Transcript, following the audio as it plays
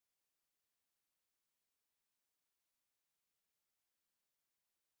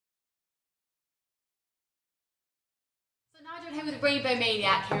We're here with Rainbow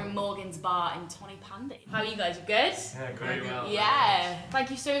Maniac here in Morgan's Bar in Tony Pandy. How are you guys? You good? Yeah, very well. Yeah. Thank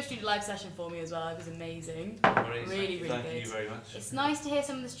you so much for doing the live session for me as well. It was amazing. Really good. Thank you very much. It's nice to hear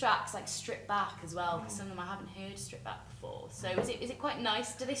some of the tracks like stripped back as well, because some of them I haven't heard stripped back before. So is it quite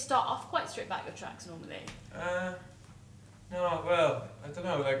nice? Do they start off quite stripped back, your tracks normally? No, well, I don't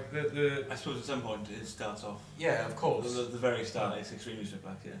know, like I suppose at some point it starts off. Yeah, of course. The very start is extremely stripped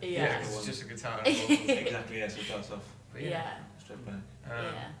back, yeah. Yeah, because it's just a guitar. Exactly, yes, it starts off stripped back.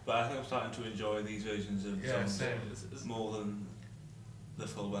 But I think I'm starting to enjoy these versions of songs more than the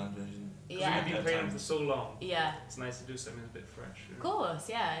full band version. Yeah. You've been playing them for so long. Yeah. It's nice to do something a bit fresh. Of course,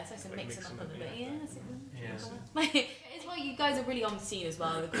 yeah. It's nice to mix them up a little bit. As well, you guys are really on the scene as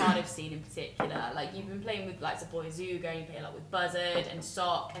well, the Cardiff scene in particular. Like, you've been playing with like Boy Azooga, and you play a lot with Buzzard and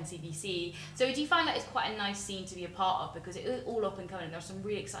Sock and CBC. So do you find that it's quite a nice scene to be a part of, because it is all up and coming and there's some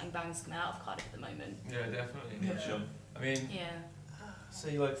really exciting bands coming out of Cardiff at the moment? Yeah, definitely. Yeah, sure. I mean,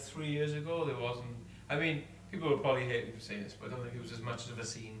 say like 3 years ago there wasn't, I mean, people would probably hate me for saying this, but I don't think it was as much of a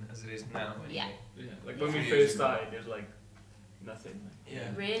scene as it is now. Yeah. Like when we first started, there was like nothing.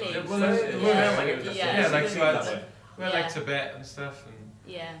 Yeah. Really? We had like Tibet and stuff, and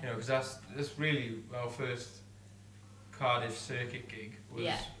you know, because that's really our first Cardiff circuit gig was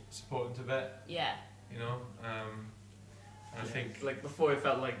supporting Tibet. Yeah. You know, and I think like before it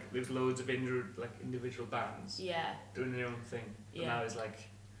felt like there's loads of individual bands. Yeah. Doing their own thing. But now it's like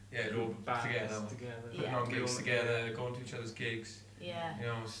all bands together. Putting on gigs together, going to each other's gigs. Yeah. You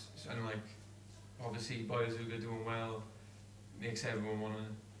know, and like obviously Boy Azooga doing well makes everyone want to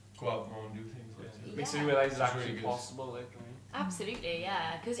go out more and do things. Makes you realise it's actually possible. Like, absolutely,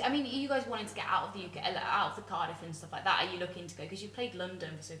 yeah. Because I mean, you guys wanting to get out of the UK, out of the Cardiff and stuff like that. Are you looking to go? Because you've played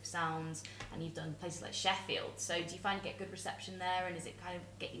London for Surf Sounds, and you've done places like Sheffield. So do you find you get good reception there, and is it kind of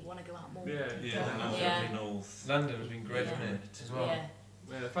get you want to go out more? North. London has been great, hasn't it, as well? Yeah,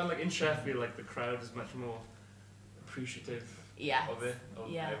 I find like in Sheffield, like the crowd is much more appreciative of it,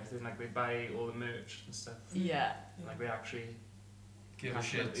 of everything. Like they buy all the merch and stuff. Yeah. And, like they actually give a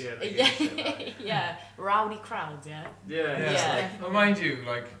shit. Yeah, rowdy crowds, Well, mind you,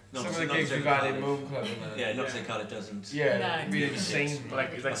 like some of the gigs we've had in Moon Club and not to say Cardiff doesn't. It'd be insane.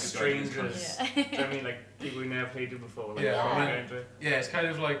 Like strangers. Do you know what I mean? Like people who never played it before. Like, it's kind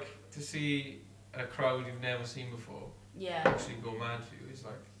of like to see a crowd you've never seen before. Actually go mad for you. It's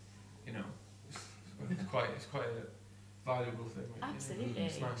like, you know, it's quite a valuable thing. Absolutely.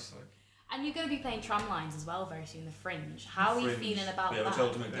 It's nice, like. And you're going to be playing Tramlines as well very soon, the Fringe. How are you feeling about that? We're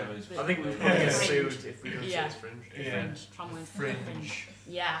told to make that I think we'll probably get sued if we don't say it's Fringe. Fringe, Tramlines, Fringe.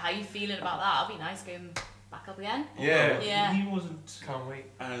 Yeah, how are you feeling about that? It'll be nice going back up again. He wasn't Can't wait.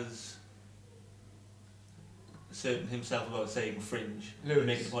 as certain himself about saying Fringe,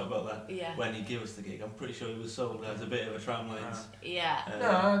 making a point about that when he gave us the gig. I'm pretty sure he was sold as a bit of a Tramlines. No,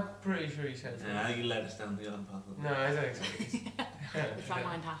 I'm pretty sure he said Fringe. I think he led us down the other path. No, I don't think so. The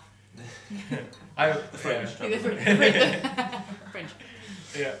Tramline half. The Fringe. Fringe.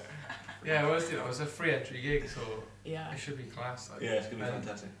 Well, it was a free entry gig, so it should be class. Like. Yeah, it's gonna be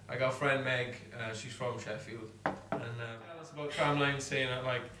fantastic. I got a friend Meg, she's from Sheffield, and tell us about Tramline, saying that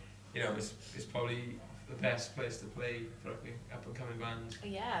like, you know, it's probably the best place to play for up and coming bands.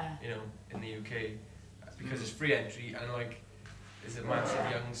 You know, in the UK, because it's free entry and like. It's a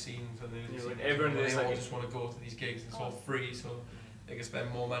massive young scene for the music scene. Everyone they all just want to go to these gigs, and it's all free, so they can spend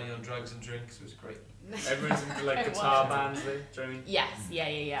more money on drugs and drinks. It was great. Everyone's into like guitar bands, do you know what I mean? Yes, yeah.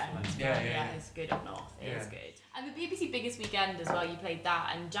 It's good up north. It is good. And the BBC Biggest Weekend as well. You played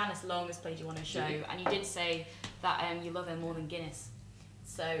that, and Janice Long has played you on a show, and you did say that you love her more than Guinness.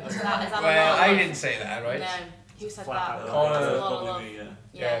 So is that well, I didn't say that, right? No. Who said that? Connor.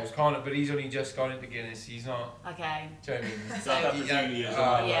 It was Connor, but he's only just gone into Guinness. He's not. Okay. Do you know what I mean? So after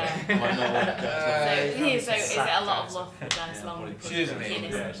a few years, so is it a lot of love for Janice Long? She is amazing.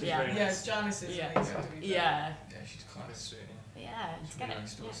 Guinness? Yes, Janice is amazing. Yeah, she's class. Yeah, she's really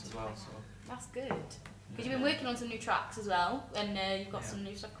nice to us as well. So. That's good. Because you've been working on some new tracks as well, and you've got some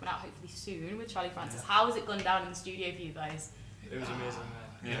new stuff coming out hopefully soon with Charlie Francis. How has it gone down in the studio for you guys? It was amazing.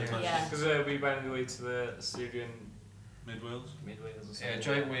 Because we went away to the studio in Mid Wales or something.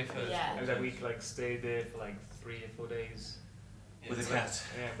 Giant Wafer. And then we like stayed there for like 3 or 4 days. With a cat.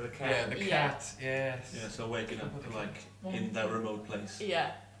 With a cat. Yeah, the cat. Yes. Yeah, so waking up like in that remote place.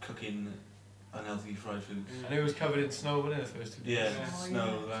 Cooking unhealthy fried foods. And it was covered in snow, wasn't it, the first 2 days?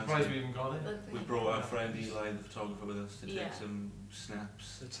 Snow. Surprised we even got it. We brought our friend Eli, the photographer, with us to take some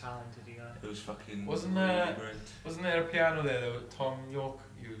snaps. The talented Eli. It was fucking Wasn't there a piano there that Tom York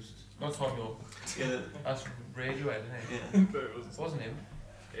used? Not Tom York. That's Radiohead, isn't it? Yeah. Wasn't him?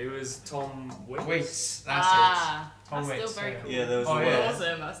 It was Tom Waits. That's it. Tom Waits. Still very cool. Yeah, there was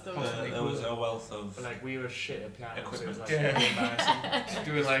awesome. That's still there was a wealth of. But like we were shit at piano, so it was like embarrassing.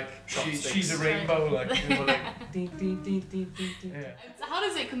 Doing like she's a rainbow, like we were like ding ding ding ding ding ding. Yeah. So how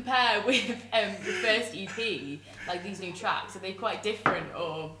does it compare with the first EP? Like these new tracks, are they quite different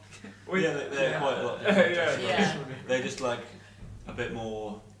or? Yeah, they're quite a lot different. Yeah. They're just like a bit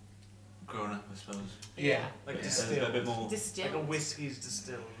more grown up, I suppose. Yeah. Like distilled. A bit more. Like a whiskey's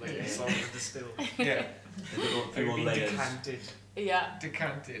distilled. Like a song is distilled. Yeah. A few more layers. Decanted. Yeah.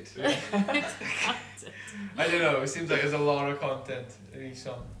 Decanted. Decanted. I don't know. It seems like there's a lot of content in each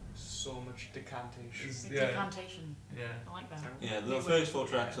song. So much decantation. Decantation. Yeah. I like that. Yeah, the first 4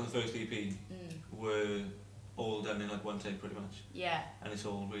 tracks on the first EP were all done in like one take, pretty much. Yeah. And it's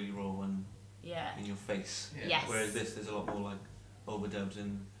all really raw and in your face. Yeah. Yes. Whereas there's a lot more like overdubs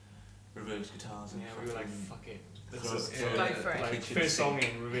and reverse guitars. And we were like, fuck it. Go for it. Like first song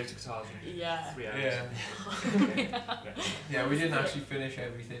in reverse guitars. Yeah. 3 hours. Yeah, we didn't actually finish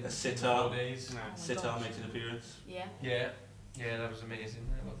everything. A sitar. 4 days. Oh sitar makes an appearance. Yeah. Yeah, that was amazing.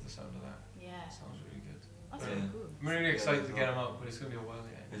 I love the sound of that. Yeah. It sounds really good. That's really cool. I'm really excited to get them out, but it's going to be a while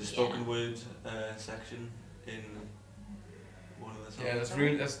yet. There's a spoken word section in one of the songs.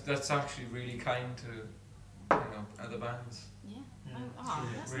 Yeah, that's actually really kind to other bands. Yeah.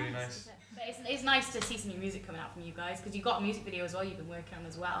 That's really nice. But it's nice to see some new music coming out from you guys because you've got a music video as well you've been working on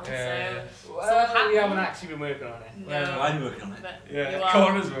as well. Yeah. So we haven't actually been working on it. No. I'm working on it. Yeah,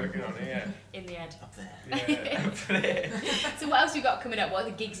 Connor's working on it, yeah. In the end. Up there. Yeah, up there. So what else have you got coming up? What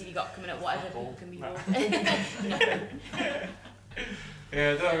other gigs have you got coming up? Whatever people can be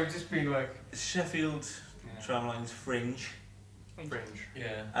Yeah, no, we've just been like... Sheffield Tramline's Fringe.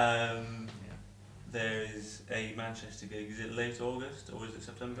 Yeah. There is a Manchester gig. Is it late August or is it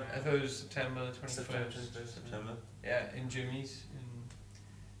September? I thought it was September 21st. September. Yeah, in Jimmy's.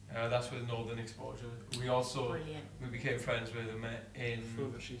 That's with Northern Exposure. We also we became friends with them in for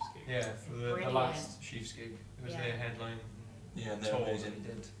the Chiefs gig. Yeah, for the last Chiefs gig. It was their headline. Yeah, and they're amazing. He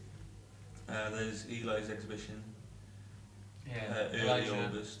did. There's Eli's exhibition. Yeah, early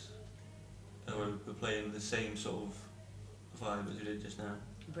August. We're playing the same sort of vibe as we did just now.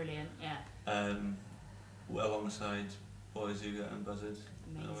 Brilliant, yeah. Alongside Boy Zuga and Buzzard.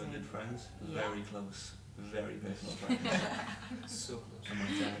 Amazing. We're good friends. Yeah. Very close. Very personal friends. So close. And my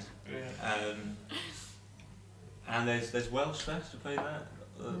dad. Yeah. And there's Welsh Fest to play that.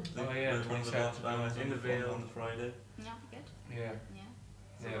 One of the last bands in the Vale on the Friday. Yeah, good. Yeah.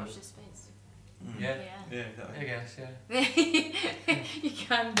 So watch this space. Yeah. Exactly. I guess, yeah. You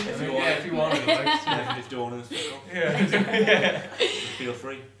can do it. If you want to, like, if you want to yeah. Feel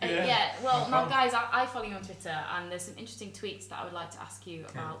free. Well, now guys, I follow you on Twitter, and there's some interesting tweets that I would like to ask you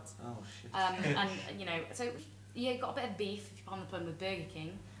about. Oh shit. And so you got a bit of beef, if you pardon the pun, with Burger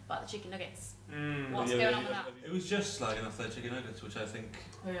King about the chicken nuggets. What's going on with that? It was just slagging off their chicken nuggets, which I think.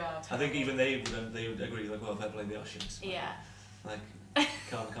 Yeah. I think even they would agree. Like, well, fair play, they are shit. Yeah. Like.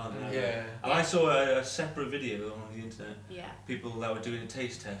 Can't deny it. Yeah. And I saw a separate video on the internet. Yeah. People that were doing a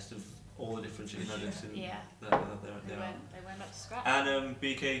taste test of all the different chicken nuggets. And they went up to scratch. And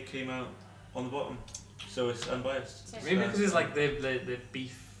BK came out on the bottom, so it's unbiased. Maybe because it's like the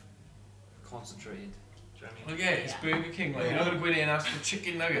beef concentrated. Do you know what I mean? Well, yeah, it's Burger King. Like, you're not going to go in and ask for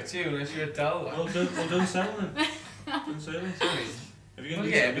chicken nuggets too, unless you're a dull. Well, don't sell them. Don't sell them. But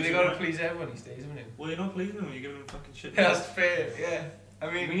they got to please everyone these days, haven't you? Well, you're not pleasing them. You're giving them fucking shit. Yeah, that's fair. Yeah.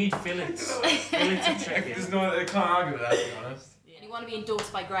 I mean, we need fillets. Fillets of chicken. They can't argue with that, to be honest. And you want to be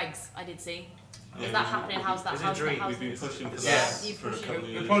endorsed by Greg's, I did see. Is that happening? How's that? We've been pushing for that for a couple of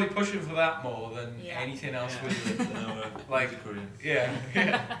years. We're probably pushing for that more than anything else with it. Like, yeah.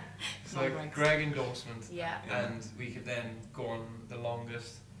 It's like Greg endorsement. Yeah. And we could then go on the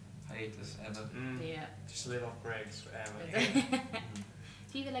longest hiatus ever. Yeah. Just live off Greg's forever.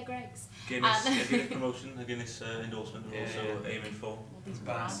 Viva la Greg's. Guinness promotion, a Guinness endorsement we're also aiming for. These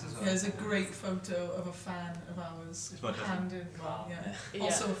brands as well. There's a great photo of a fan of ours handing,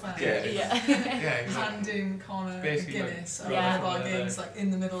 also a fan. Handing Connor a Guinness at one of our gigs, like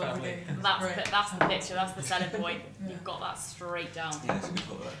in the middle of the gig. That's the picture, that's the selling point. You've got that straight down. Yeah, it's a good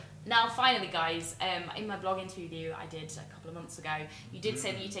photo. Now, finally, guys, in my blog interview I did a couple of months ago, you did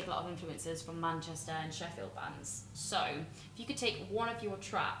say that you take a lot of influences from Manchester and Sheffield bands. So, if you could take one of your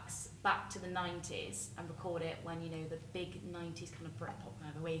tracks back to the 90s and record it when, the big 90s kind of Britpop,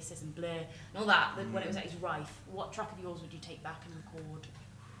 kind of Oasis and Blur and all that, when it was at its rife, what track of yours would you take back and record?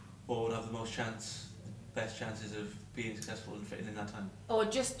 What would have the best chances of being successful and fitting in that time? Or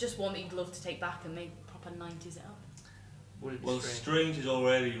just one that you'd love to take back and make proper 90s it up? Well, Strange is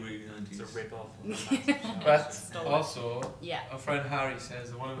already really 90s. It's a rip-off. But also, our friend Harry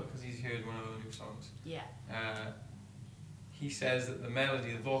says, because he's heard one of our new songs, he says that the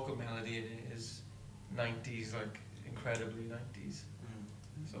melody, the vocal melody in it is 90s, like incredibly 90s.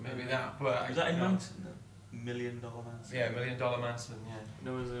 So maybe that, but... Is that in Manson? $1 Million Manson? Yeah, $1 Million Manson, yeah.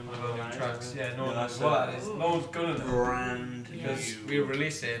 No one's in one of tracks. Yeah, no one knows what that is. No one's gonna know. Brand because we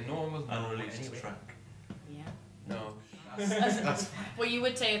released it and no one was unreleased anyway. Track. Yeah. No. That's well, you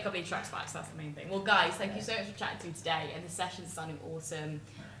would take a couple of tracks back, so that's the main thing. Well, guys, thank you so much for chatting to me today, and the session's sounding awesome.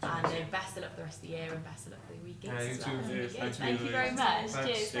 And best of luck for the rest of the year, and best of luck for the weekend. Yeah, you too. Thank you very much.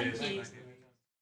 Cheers. Thank you.